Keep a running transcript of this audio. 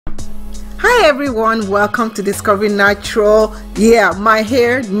Hi everyone, welcome to Discovery Natural. Yeah, my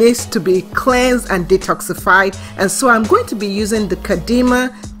hair needs to be cleansed and detoxified, and so I'm going to be using the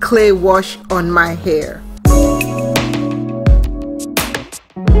Kadima clay wash on my hair.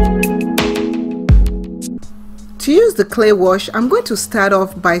 To use the clay wash, I'm going to start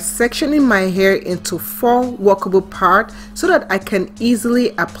off by sectioning my hair into 4 workable parts so that I can easily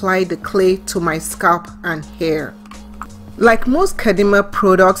apply the clay to my scalp and hair. Like most Kadima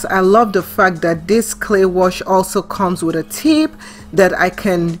products, I love the fact that this clay wash also comes with a tip that I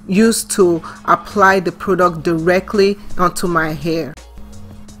can use to apply the product directly onto my hair.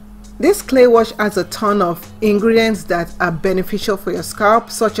 This clay wash has a ton of ingredients that are beneficial for your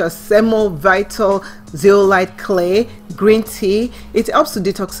scalp, such as SomaVital Zeolite Clay, green tea. It helps to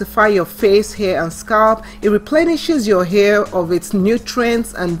detoxify your face, hair and scalp. It replenishes your hair of its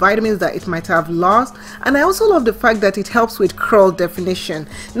nutrients and vitamins that it might have lost. And I also love the fact that it helps with curl definition.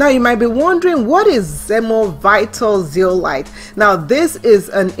 Now you might be wondering, what is SomaVital Zeolite? Now this is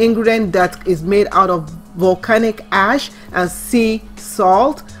an ingredient that is made out of volcanic ash and sea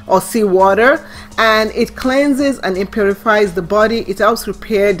salt or sea water, and it cleanses and it purifies the body. It helps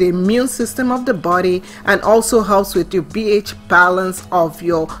repair the immune system of the body and also helps with your pH balance of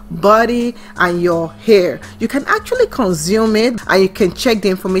your body and your hair. You can actually consume it, and you can check the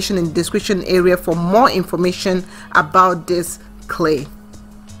information in the description area for more information about this clay.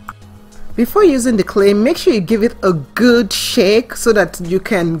 Before using the clay, make sure you give it a good shake so that you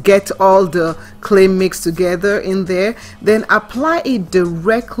can get all the clay mixed together in there. Then apply it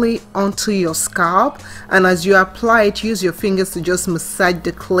directly onto your scalp, and as you apply it, use your fingers to just massage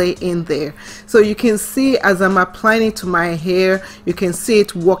the clay in there. So you can see as I'm applying it to my hair, you can see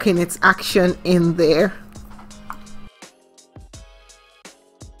it working its action in there.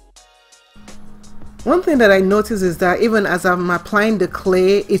 One thing that I notice is that even as I'm applying the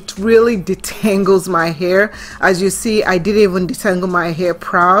clay, it really detangles my hair. As you see, I didn't even detangle my hair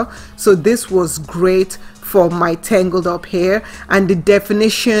prior, so this was great for my tangled up hair, and the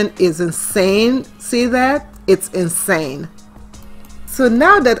definition is insane. See that? It's insane. So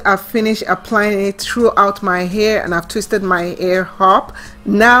now that I've finished applying it throughout my hair and I've twisted my hair up,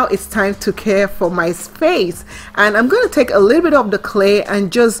 now it's time to care for my face. And I'm going to take a little bit of the clay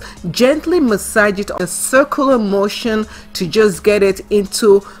and just gently massage it in a circular motion to just get it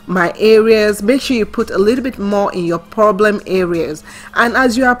into my areas. Make sure you put a little bit more in your problem areas. And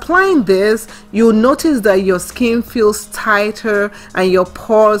as you're applying this, you'll notice that your skin feels tighter and your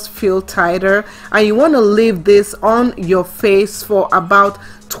pores feel tighter. And you want to leave this on your face for about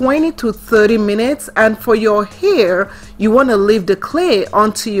 20 to 30 minutes, and for your hair you want to leave the clay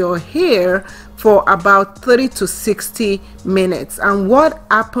onto your hair for about 30 to 60 minutes. And what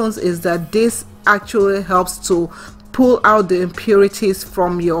happens is that this actually helps to pull out the impurities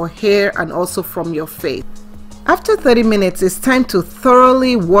from your hair and also from your face. After 30 minutes, it's time to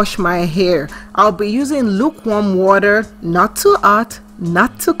thoroughly wash my hair. I'll be using lukewarm water, not too hot,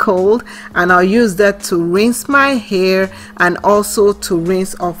 not too cold, and I'll use that to rinse my hair and also to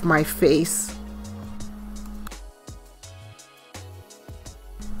rinse off my face.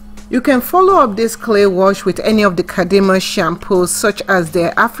 You can follow up this clay wash with any of the Kadima shampoos, such as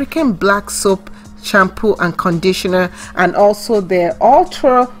their African black soap shampoo and conditioner, and also their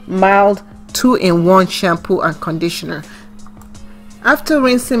ultra mild 2-in-1 shampoo and conditioner. After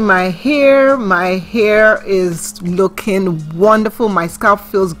rinsing my hair is looking wonderful. My scalp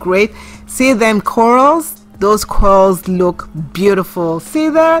feels great. See them corals? Those corals look beautiful. See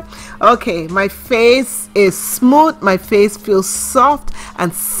that? Okay, my face is smooth. My face feels soft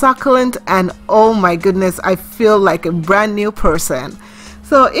and succulent, and oh my goodness, I feel like a brand new person.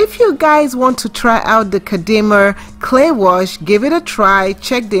 So if you guys want to try out the Kadima clay wash, give it a try.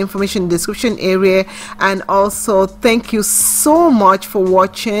 Check the information in the description area, and also thank you so much for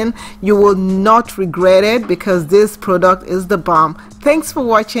watching. You will not regret it because this product is the bomb. Thanks for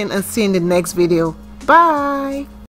watching, and see you in the next video. Bye.